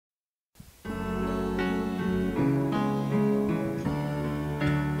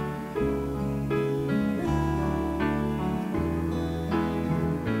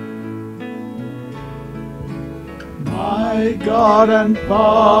my God and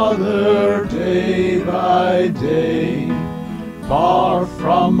Father, day by day, far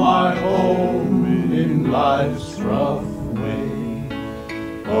from my home in life's rough way.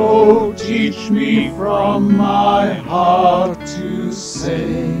 Oh, teach me from my heart to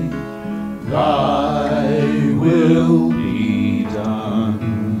say, Thy will be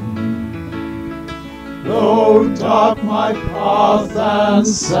done. Though dark my path and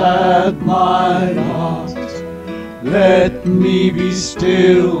sad my lot, let me be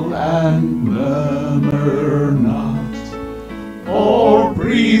still and murmur not, or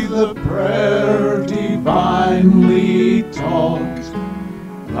breathe the prayer divinely taught,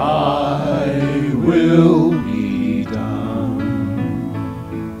 Thy will be done.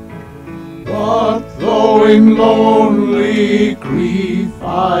 But though in lonely grief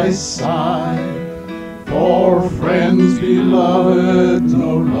I sigh, for friends beloved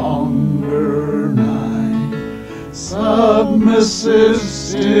no longer nigh, submissive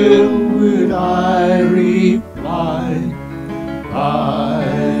still would I reply,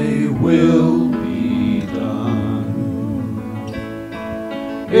 Thy will be done.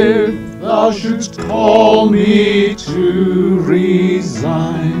 If Thou shouldst call me to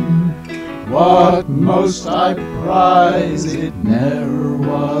resign what most I prize, it ne'er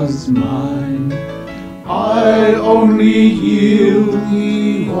was mine. I only yield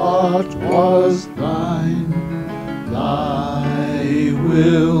Thee what was Thine. Thy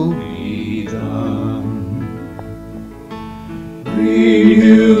will be done.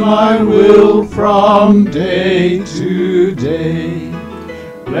 Renew my will from day to day,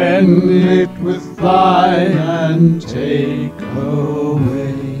 blend it with Thine and take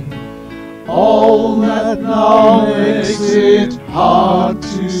away all that now makes it hard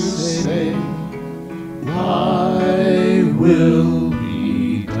to say, Thy will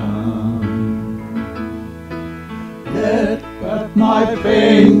be done. Let but my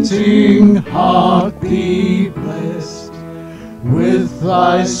fainting heart be blessed with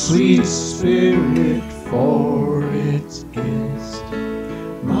Thy sweet Spirit for its guest.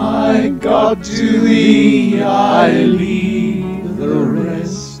 My God, to Thee I leave the rest.